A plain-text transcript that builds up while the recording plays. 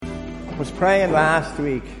I was praying last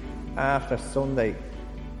week after Sunday.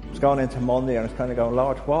 I was going into Monday and I was kind of going,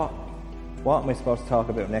 Lord, what am I supposed to talk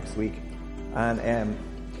about next week? And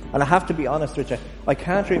I have to be honest with you, I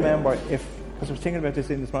can't remember if, because I was thinking about this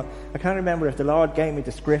in this morning, I can't remember if the Lord gave me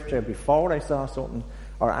the scripture before I saw something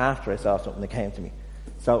or after I saw something that came to me.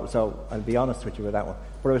 So I'll be honest with you with that one.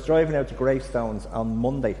 But I was driving out to Gravestones on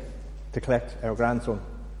Monday to collect our grandson,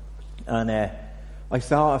 and I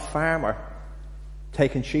saw a farmer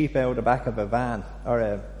taking sheep out of the back of a van or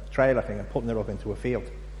a trailer thing and putting it up into a field.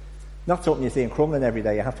 Not something you see in Crumlin every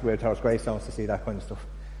day. You have to go out towards Gravestones to see that kind of stuff.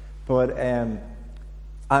 But and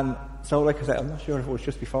so, like I said, I'm not sure if it was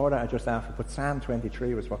just before that or just after, but Psalm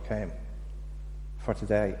 23 was what came for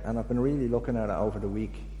today, and I've been really looking at it over the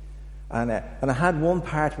week. And I had one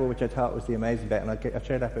part of it which I thought was the amazing bit, and I'll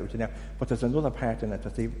share that bit with you now. But there's another part in it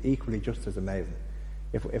that's equally just as amazing,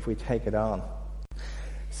 if we take it on.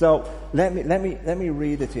 So let me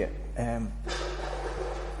read it to you.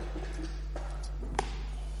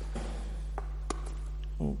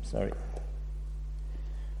 Sorry.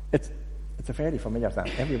 It's a fairly familiar psalm.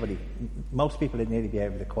 Most people would nearly be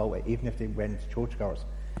able to quote it, even if they went to churchgoers,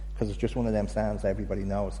 because it's just one of them psalms everybody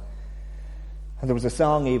knows. And there was a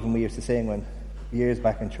song even we used to sing years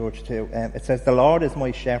back in church too. It says, "The Lord is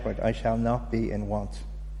my shepherd, I shall not be in want.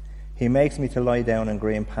 He makes me to lie down in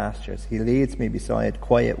green pastures. He leads me beside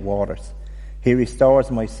quiet waters. He restores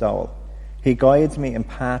my soul. He guides me in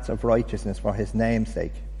paths of righteousness for his name's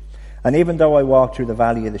sake. And even though I walk through the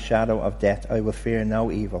valley of the shadow of death, I will fear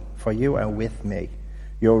no evil, for you are with me.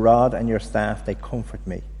 Your rod and your staff, they comfort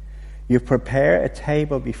me. You prepare a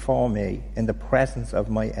table before me in the presence of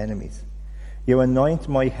my enemies. You anoint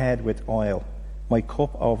my head with oil. My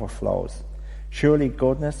cup overflows. Surely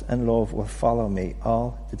goodness and love will follow me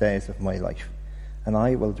all the days of my life, and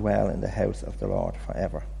I will dwell in the house of the Lord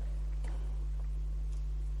forever."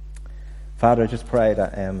 Father, I just pray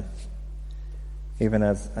that even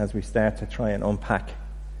as we start to try and unpack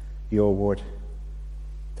your word,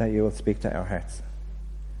 that you will speak to our hearts,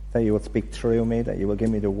 that you will speak through me, that you will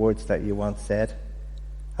give me the words that you want said,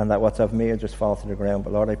 and that what's of me will just fall to the ground.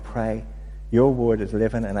 But Lord, I pray your word is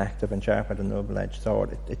living and active and sharper than a double-edged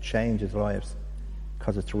sword. It changes lives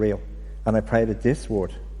because it's real. And I pray that this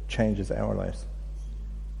word changes our lives,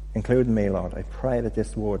 including me, Lord. I pray that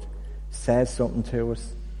this word says something to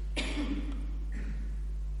us,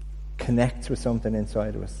 connects with something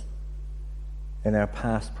inside of us in our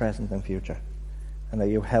past, present and future, and that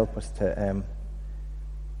you help us to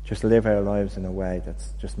just live our lives in a way that's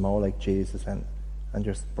just more like Jesus and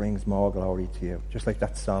just brings more glory to you, just like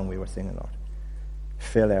that song we were singing, Lord.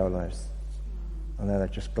 Fill our lives and let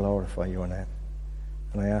it just glorify your name.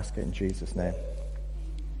 And I ask it in Jesus' name.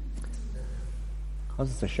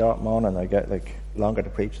 Because it's a short morning, I get longer to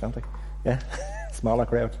preach, don't I? Yeah? Smaller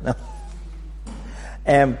crowd.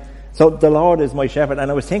 No. So the Lord is my shepherd, and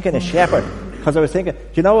I was thinking of shepherd, because I was thinking, do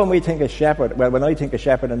you know when we think of shepherd, well, when I think of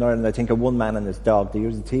shepherd in Ireland, I think of one man and his dog. The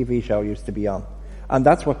TV show used to be on. And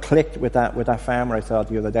that's what clicked with that farmer I saw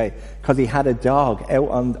the other day, because he had a dog out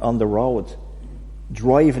on the road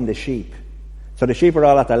driving the sheep. So the sheep are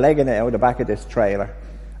all at the legging it out the back of this trailer,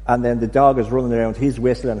 and then the dog is running around, he's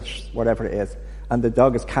whistling, whatever it is, and the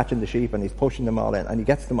dog is catching the sheep and he's pushing them all in, and he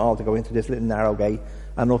gets them all to go into this little narrow gate,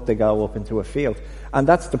 and up they go up into a field. And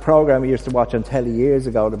that's the program we used to watch on telly years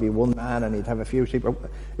ago. There'd be one man and he'd have a few sheep.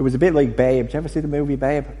 It was a bit like Babe. Did you ever see the movie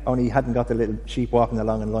Babe? Only he hadn't got the little sheep walking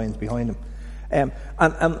along in lines behind him.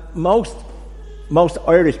 And most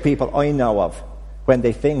Irish people I know of, when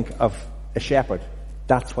they think of a shepherd,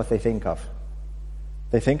 that's what they think of.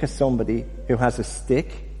 They think of somebody who has a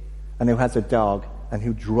stick and who has a dog and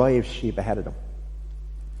who drives sheep ahead of them.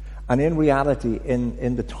 And in reality,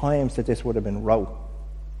 in the times that this would have been wrote,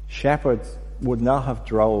 shepherds would not have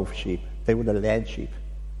drove sheep. They would have led sheep.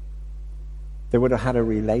 They would have had a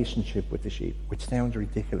relationship with the sheep, which sounds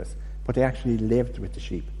ridiculous, but they actually lived with the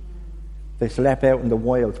sheep. They slept out in the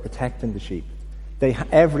wilds protecting the sheep.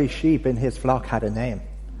 Every sheep in his flock had a name,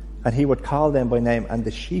 and he would call them by name, and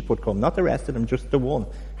the sheep would come, not the rest of them, just the one.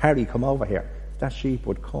 Harry, come over here. That sheep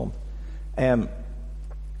would come. And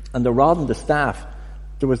the rod and the staff,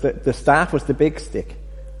 the staff was the big stick,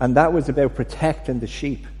 and that was about protecting the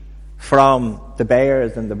sheep from the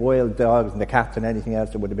bears and the wild dogs and the cats and anything else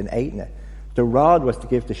that would have been eating it. The rod was to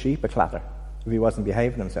give the sheep a clatter if he wasn't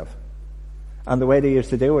behaving himself. And the way they used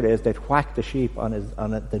to do it is they'd whack the sheep on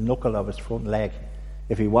the knuckle of his front leg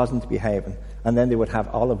if he wasn't behaving, and then they would have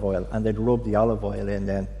olive oil and they'd rub the olive oil in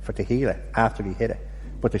then to heal it after he hit it.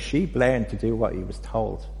 But the sheep learned to do what he was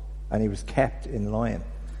told, and he was kept in line.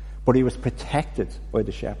 But he was protected by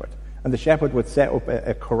the shepherd. And the shepherd would set up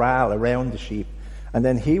a corral around the sheep, And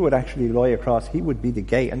then he would actually lie across. He would be the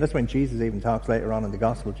gate. And that's when Jesus even talks later on in the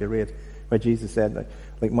Gospel, you read, where Jesus said,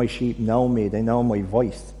 like my sheep know me, they know my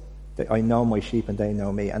voice. I know my sheep and they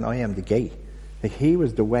know me, and I am the gate. Like he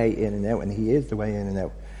was the way in and out, and he is the way in and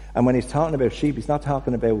out. And when he's talking about sheep, he's not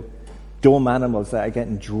talking about dumb animals that are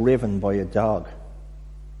getting driven by a dog.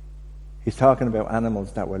 He's talking about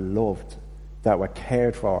animals that were loved, that were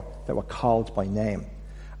cared for, that were called by name.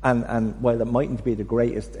 And while it mightn't be the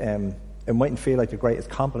greatest, it mightn't feel like the greatest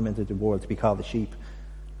compliment in the world to be called a sheep,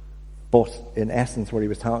 but in essence what he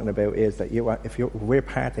was talking about is that if we're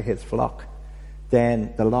part of his flock,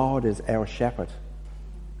 then the Lord is our shepherd.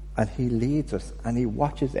 And he leads us, and he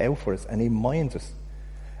watches out for us, and he minds us.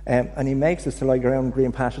 And he makes us to lie around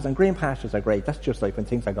green pastures. And green pastures are great. That's just like when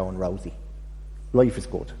things are going rosy. Life is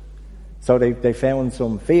good. So they found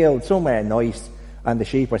some field somewhere nice, and the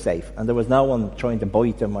sheep were safe. And there was no one trying to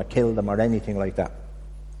bite them or kill them or anything like that.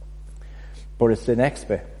 But it's the next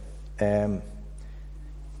bit.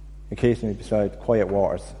 He keeps me beside quiet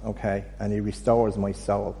waters, okay? And he restores my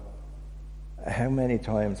soul. How many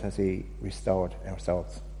times has he restored our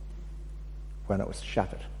souls when it was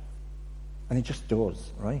shattered? And he just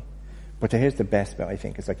does, right? But here's the best bit, I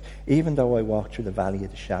think. It's like, even though I walk through the valley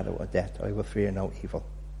of the shadow of death, I will fear no evil,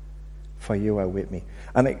 for you are with me.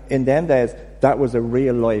 And in them days, that was a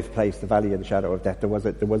real live place, the valley of the shadow of death. There was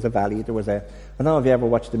a valley. I don't know if you ever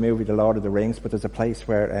watched the movie The Lord of the Rings, but there's a place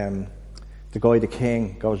where the guy, the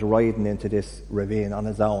king, goes riding into this ravine on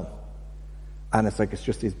his own. And it's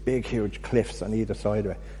just these big, huge cliffs on either side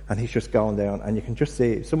of it. And he's just going down. And you can just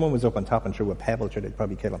see, if someone was up on top and threw a pebble, they'd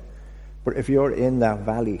probably kill him. But if you're in that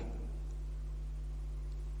valley,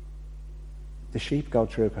 the sheep go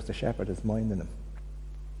through because the shepherd is minding them.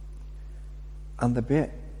 And the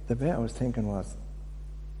bit I was thinking was,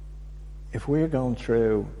 if we're going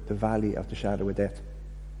through the valley of the shadow of death,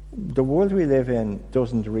 the world we live in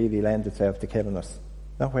doesn't really lend itself to killing us.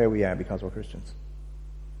 Not where we are because we're Christians.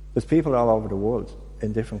 There's people all over the world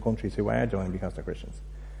in different countries who are dying because they're Christians.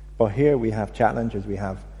 But here we have challenges, we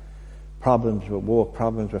have problems with work,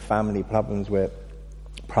 problems with family, problems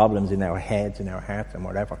in our heads, in our hearts and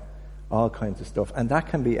whatever. All kinds of stuff. And that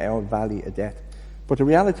can be our valley of death. But the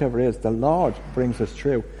reality of it is, the Lord brings us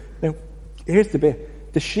through. Now, here's the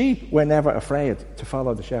bit. The sheep were never afraid to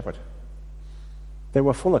follow the shepherd. They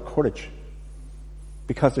were full of courage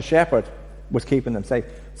because the shepherd was keeping them safe.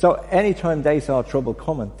 So anytime they saw trouble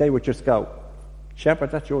coming, they would just go,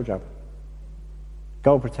 shepherd, that's your job.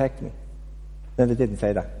 Go protect me. Then they didn't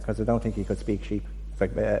say that because I don't think he could speak sheep. It's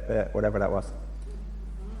like whatever that was.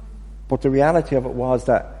 But the reality of it was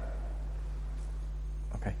that,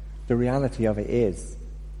 the reality of it is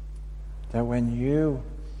that when you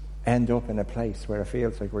end up in a place where it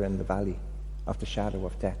feels like we're in the valley of the shadow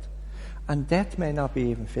of death, and death may not be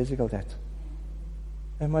even physical death.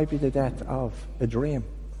 It might be the death of a dream.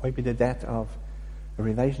 It might be the death of a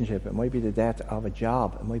relationship. It might be the death of a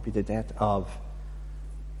job. It might be the death of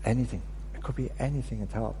anything. It could be anything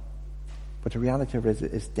at all. But the reality of it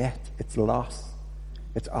is death. It's loss.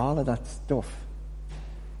 It's all of that stuff.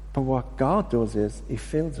 But what God does is he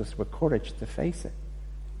fills us with courage to face it.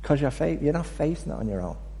 Because you're not facing it on your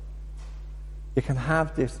own. You can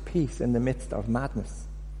have this peace in the midst of madness.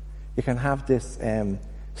 You can have this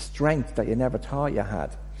strength that you never thought you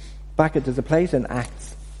had. There's a place in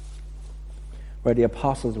Acts where the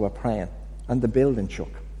apostles were praying and the building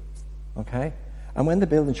shook. Okay? And when the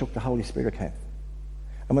building shook, the Holy Spirit came.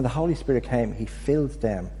 And when the Holy Spirit came, he filled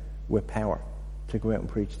them with power to go out and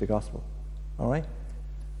preach the gospel. All right?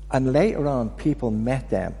 And later on, people met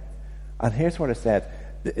them. And here's what it said.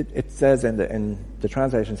 It says in the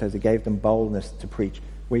translation, says it gave them boldness to preach.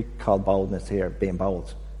 We call boldness here being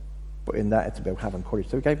bold. But in that, it's about having courage.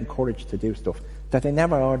 So it gave them courage to do stuff that they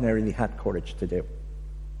never ordinarily had courage to do.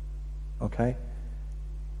 Okay?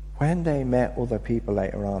 When they met other people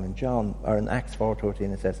later on in Acts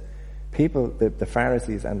 4:13, it says, people, the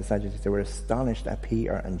Pharisees and the Sadducees, they were astonished at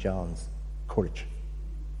Peter and John's courage.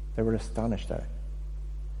 They were astonished at it.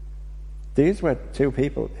 These were two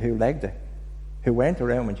people who legged it, who went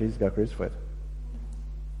around when Jesus got crucified.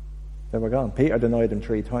 They were gone. Peter denied him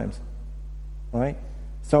 3 times. Right?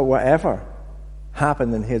 So whatever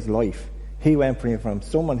happened in his life, he went from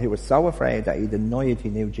someone who was so afraid that he denied he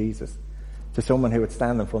knew Jesus to someone who would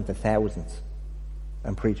stand in front of thousands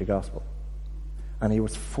and preach a gospel. And he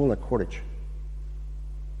was full of courage.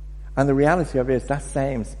 And the reality of it is that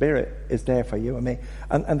same spirit is there for you and me.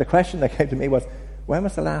 And the question that came to me was, when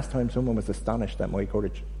was the last time someone was astonished at my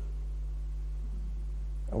courage?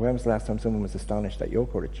 Or when was the last time someone was astonished at your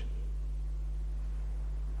courage?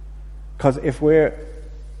 Because if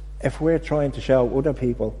we're trying to show other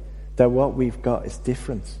people that what we've got is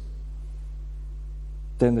different,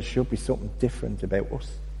 then there should be something different about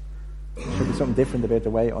us. There should be something different about the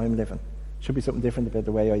way I'm living. There should be something different about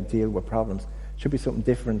the way I deal with problems. There should be something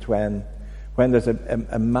different when there's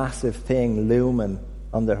a massive thing looming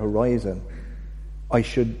on the horizon. I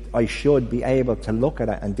should be able to look at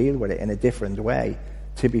it and deal with it in a different way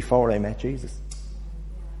to before I met Jesus.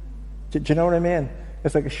 Do you know what I mean?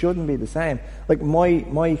 It's like it shouldn't be the same. Like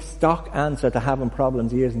my stock answer to having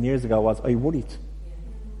problems years and years ago was I worried.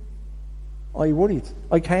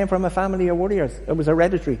 I came from a family of worriers. It was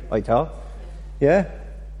hereditary, I thought. Yeah?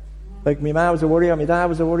 Like my mom was a worrier, my dad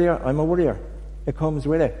was a worrier, I'm a worrier. It comes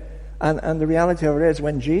with it. And the reality of it is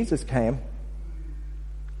when Jesus came,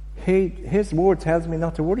 his word tells me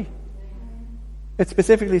not to worry. It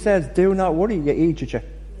specifically says, do not worry, you idiot.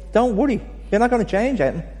 Don't worry. You're not going to change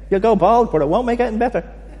anything. You'll go bald, but it won't make anything better.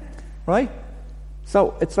 Right?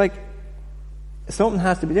 So it's like something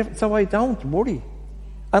has to be different. So I don't worry.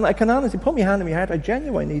 And I can honestly put my hand on my heart, I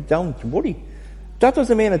genuinely don't worry. That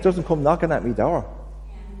doesn't mean it doesn't come knocking at my door.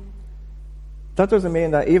 That doesn't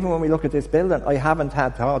mean that even when we look at this building, I haven't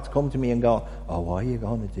had thoughts come to me and go, oh, what are you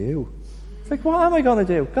going to do? It's like, what am I going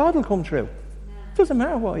to do? God will come through. It doesn't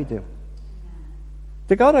matter what I do.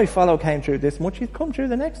 The God I follow came through this much, he'll come through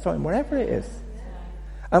the next time, wherever it is.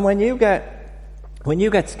 And when you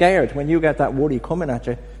get scared, when you get that worry coming at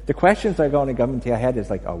you, the questions that are going to come into your head is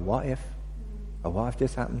like, oh, what if? Oh, what if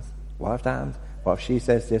this happens? What if that happens? What if she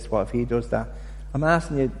says this? What if he does that? I'm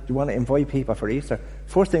asking you, do you want to invite people for Easter?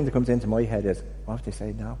 First thing that comes into my head is, what if they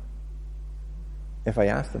say no? If I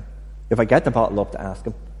ask them. If I get the bottle up to ask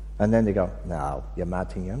them, and then they go, no, you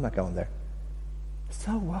mad thing, I'm not going there.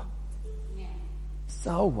 So what? Yeah.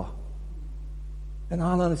 So what? In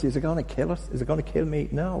all honesty, is it going to kill us? Is it going to kill me?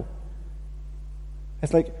 No.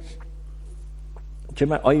 It's like,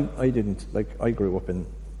 Jim, I grew up in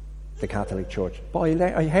the Catholic Church, but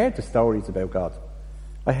I heard the stories about God.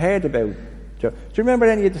 I heard about, do you remember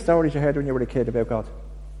any of the stories you heard when you were a kid about God?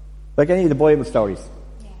 Like any of the Bible stories?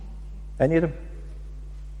 Yeah. Any of them?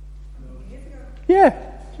 Yeah. Do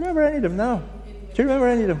you remember any of them? No. Do you remember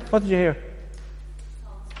any of them? What did you hear?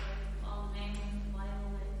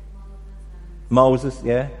 Moses,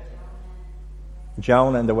 yeah.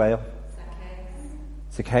 Jonah and the whale.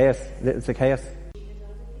 Zacchaeus, little Zacchaeus.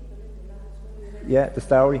 Yeah, the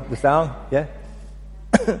story, the song, yeah.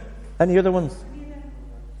 Any other ones?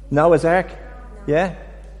 Noah's Ark, yeah.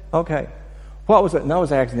 Okay. What was it?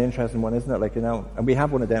 Noah's Ark's an interesting one, isn't it? Like, and we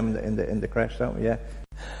have one of them in the creche, don't we? Yeah.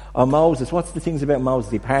 Oh, Moses. What's the things about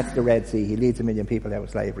Moses? He parts the Red Sea. He leads 1 million people out of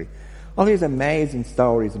slavery. All these amazing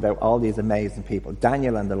stories about all these amazing people.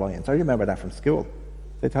 Daniel and the lions. I remember that from school.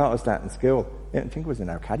 They taught us that in school. I think it was in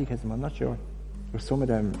our catechism. I'm not sure. There were some of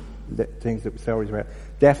them things that stories were.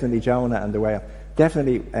 Definitely Jonah and the whale.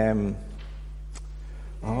 Definitely.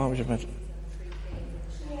 What was your mention?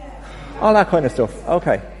 All that kind of stuff.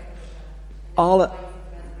 Okay.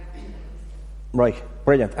 Right.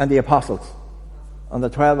 Brilliant. And the apostles. And the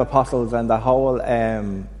 12 apostles and the whole.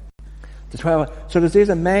 The 12. So there's these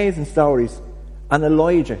amazing stories. And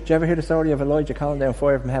Elijah. Did you ever hear the story of Elijah calling down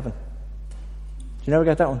fire from heaven? Did you never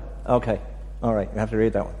get that one? Okay. All right. You have to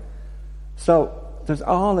read that one. So there's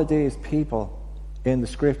all of these people in the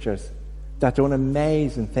scriptures that done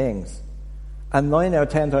amazing things. And 9 out of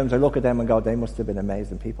 10 times I look at them and go, they must have been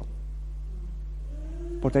amazing people.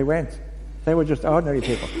 But they weren't. They were just ordinary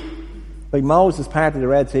people. Like Moses parted the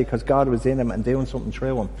Red Sea because God was in him and doing something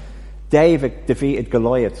through him. David defeated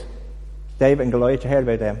Goliath. David and Goliath, you heard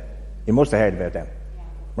about them? You must have heard about them. Yeah.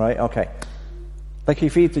 Right? Okay. Like he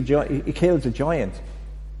kills a giant.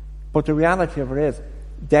 But the reality of it is,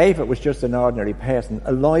 David was just an ordinary person.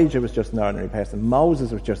 Elijah was just an ordinary person.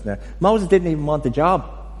 Moses was just Moses didn't even want the job.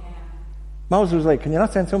 Yeah. Moses was like, can you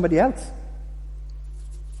not send somebody else?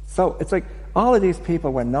 So it's like all of these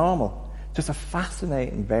people were normal. Just a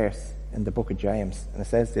fascinating verse in the book of James. And it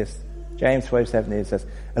says this, James 5:17, it says,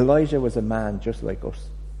 Elijah was a man just like us.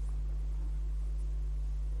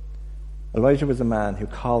 Elijah was a man who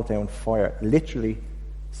called down fire, literally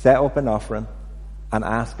set up an offering and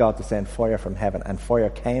asked God to send fire from heaven. And fire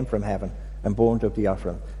came from heaven and burned up the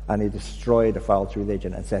offering. And he destroyed the false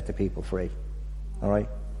religion and set the people free. All right?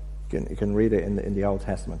 You can read it in the Old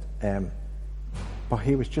Testament. But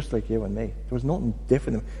he was just like you and me. There was nothing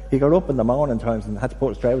different. He got up in the morning times and had to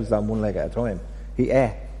put his trousers on one leg at a time. He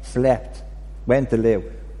ate, slept, went to live.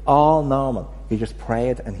 All normal. He just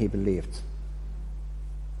prayed and he believed.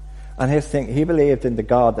 And his thing, he believed in the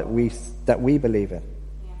God that we believe in.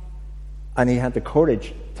 Yeah. And he had the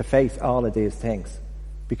courage to face all of these things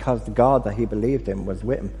because the God that he believed in was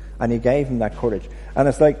with him. And he gave him that courage. And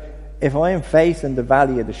it's like, if I am facing the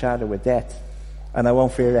valley of the shadow of death and I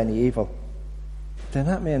won't fear any evil, then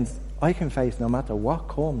that means I can face no matter what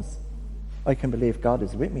comes. I can believe God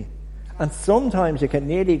is with me. And sometimes you can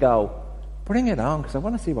nearly go, bring it on, because I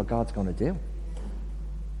want to see what God's going to do.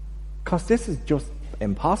 Because this is just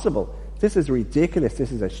impossible. This is ridiculous.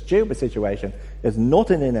 This is a stupid situation. There's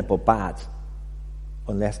nothing in it but bad,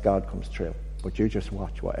 unless God comes through. But you just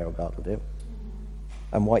watch what our God will do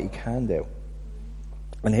and what he can do.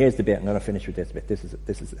 And here's the bit. I'm going to finish with this bit. This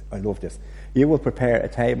is I love this. You will prepare a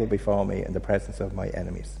table before me in the presence of my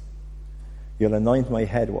enemies. You'll anoint my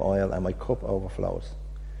head with oil, and my cup overflows.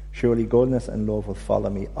 Surely goodness and love will follow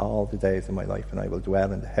me all the days of my life, and I will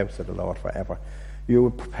dwell in the house of the Lord forever. You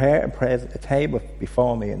will prepare a table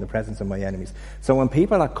before me in the presence of my enemies. So when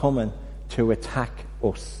people are coming to attack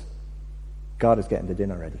us, God is getting the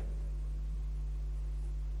dinner ready.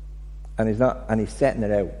 And he's setting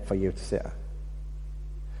it out for you to sit at.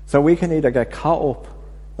 So we can either get caught up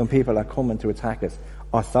when people are coming to attack us,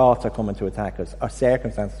 or thoughts are coming to attack us, or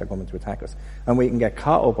circumstances are coming to attack us. And we can get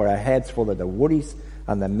caught up with our heads full of the worries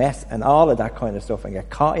and the mess and all of that kind of stuff and get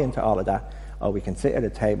caught into all of that. Or we can sit at a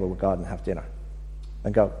table with God and have dinner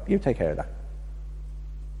and go, you take care of that.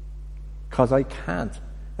 Because I can't.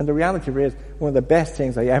 And the reality is, one of the best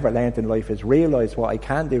things I ever learned in life is realize what I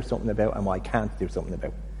can do something about and what I can't do something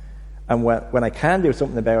about. And when I can do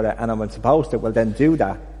something about it and I'm supposed to, well then do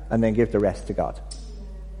that and then give the rest to God.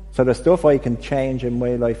 So there's stuff I can change in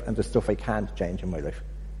my life and there's stuff I can't change in my life.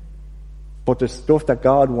 But there's stuff that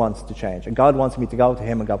God wants to change. And God wants me to go to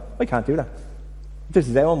him and go, I can't do that. This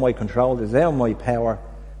is out of my control. This is out of my power.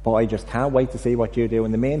 But I just can't wait to see what you do.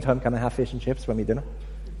 In the meantime, can I have fish and chips for me dinner?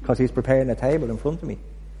 Because he's preparing a table in front of me.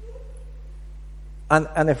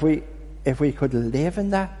 And if we could live in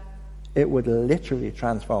that, it would literally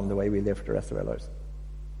transform the way we live for the rest of our lives.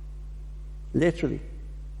 Literally.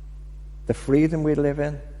 The freedom we live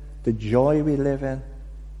in, the joy we live in.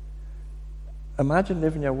 Imagine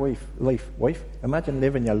living your life. Imagine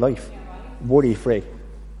living your life worry-free.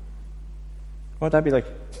 What would that be like?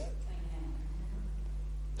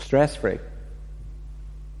 Stress-free.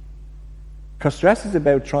 Because stress is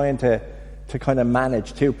about trying to kind of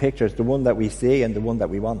manage two pictures, the one that we see and the one that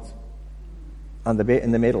we want. And the bit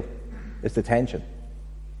in the middle is the tension.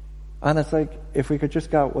 And it's like, if we could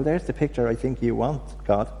just go, well, there's the picture I think you want,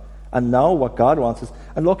 God, and know what God wants us.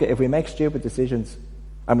 And look, if we make stupid decisions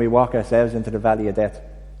and we walk ourselves into the valley of death,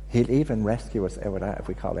 he'll even rescue us out of that if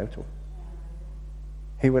we call out to him.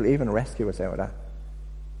 He will even rescue us out of that.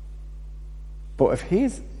 But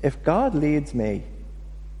if God leads me,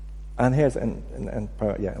 and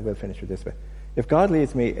we'll finish with this bit. If God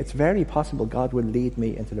leads me, it's very possible God will lead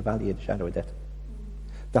me into the valley of the shadow of death.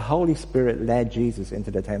 The Holy Spirit led Jesus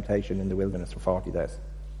into the temptation in the wilderness for 40 days.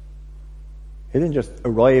 He didn't just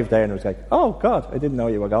arrive there and was like, oh, God, I didn't know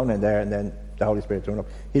you were going in there, and then the Holy Spirit turned up.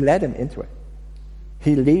 He led him into it.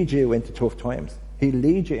 He leads you into tough times. He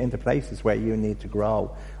leads you into places where you need to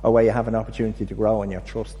grow, or where you have an opportunity to grow in your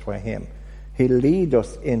trust for him. He leads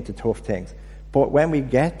us into tough things. But when we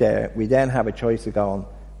get there, we then have a choice of going,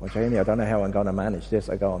 well, Jamie, I don't know how I'm going to manage this.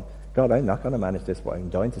 I'm going, God, I'm not going to manage this, but I'm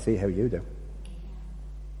dying to see how you do.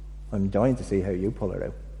 I'm dying to see how you pull it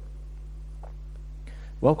out.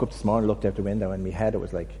 Woke up this morning, looked out the window, and my head, it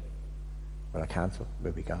was like, will I cancel?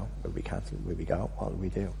 Will we go? Will we cancel? Will we go? What will we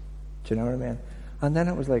do? Do you know what I mean? And then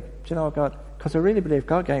it was like, do you know what, God? Because I really believe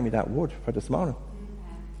God gave me that word for this morning.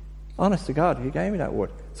 Honest to God, he gave me that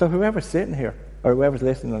word. So whoever's sitting here, or whoever's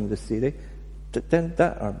listening on this CD, then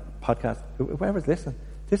that, or podcast, whoever's listening,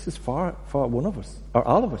 this is for one of us, or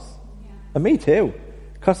all of us. Yeah. And me too.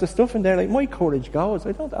 Because there's stuff in there, like my courage goes.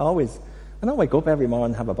 I don't wake up every morning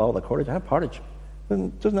and have a bowl of courage. I have porridge.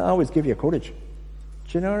 It doesn't always give you courage.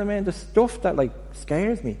 Do you know what I mean? There's stuff that like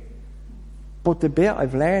scares me. But the bit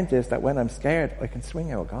I've learned is that when I'm scared, I can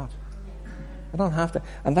swing out God. I don't have to.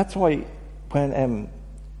 And that's why when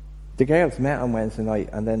the girls met on Wednesday night,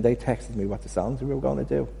 and then they texted me what the songs we were going to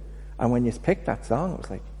do. And when you picked that song, it was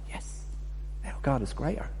like, yes, now God is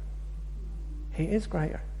greater. He is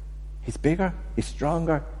greater. He's bigger, he's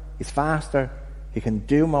stronger, he's faster, he can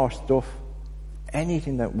do more stuff.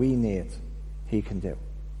 Anything that we need, he can do.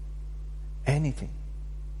 Anything.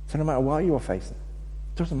 So no matter what you are facing,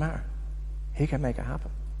 it doesn't matter. He can make it happen.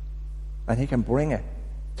 And he can bring it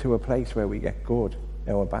to a place where we get good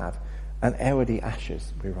or bad. And out of the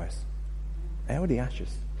ashes we rise. Out of the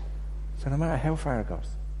ashes. So no matter how far it goes.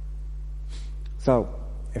 So,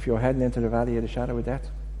 if you're heading into the valley of the shadow of death,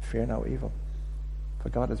 fear no evil. For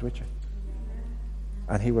God is with you.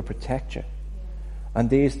 And he will protect you. And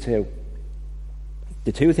these two,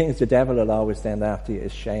 the two things the devil will always stand after you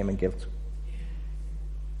is shame and guilt.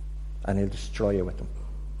 and he'll destroy you with them.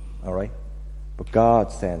 All right? But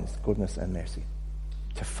God sends goodness and mercy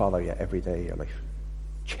to follow you every day of your life.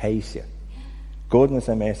 Chase you. Goodness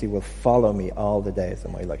and mercy will follow me all the days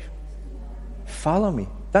of my life. Follow me.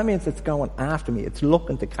 That means it's going after me. It's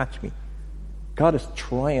looking to catch me. God is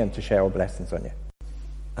trying to shower blessings on you.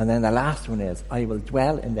 And then the last one is, I will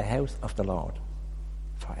dwell in the house of the Lord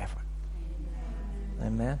forever.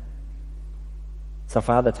 Amen. So,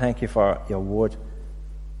 Father, thank you for your word.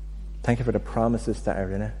 Thank you for the promises that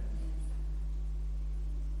are in it.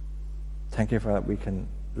 Thank you for that we can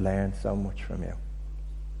learn so much from you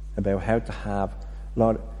about how to have,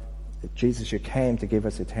 Lord, Jesus, you came to give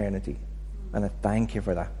us eternity. And I thank you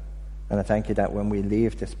for that. And I thank you that when we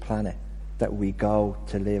leave this planet, that we go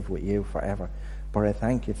to live with you forever. But I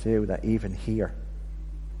thank you too that even here,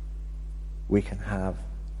 we can have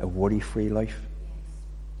a worry-free life.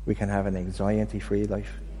 We can have an anxiety-free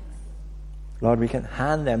life. Lord, we can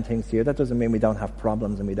hand them things to you. That doesn't mean we don't have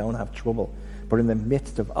problems and we don't have trouble. But in the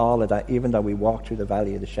midst of all of that, even though we walk through the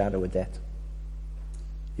valley of the shadow of death,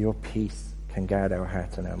 your peace can guard our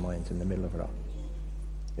hearts and our minds in the middle of it all,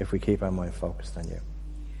 if we keep our mind focused on you.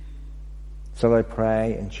 So I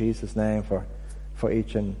pray in Jesus' name for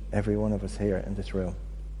each and every one of us here in this room.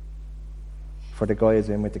 For the guys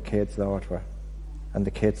in with the kids, Lord, and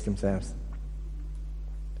the kids themselves.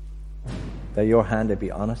 That your hand would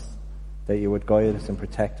be on us, that you would guide us and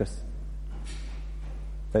protect us,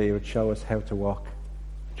 that you would show us how to walk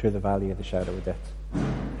through the valley of the shadow of death,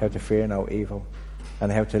 how to fear no evil,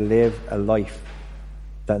 and how to live a life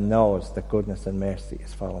that knows that goodness and mercy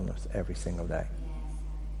is following us every single day.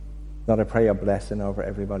 Lord, I pray your blessing over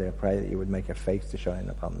everybody. I pray that you would make your face to shine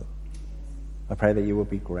upon them. I pray that you would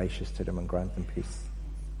be gracious to them and grant them peace.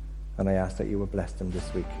 And I ask that you would bless them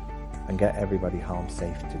this week and get everybody home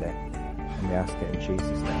safe today. And we ask it in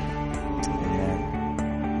Jesus' name. Amen.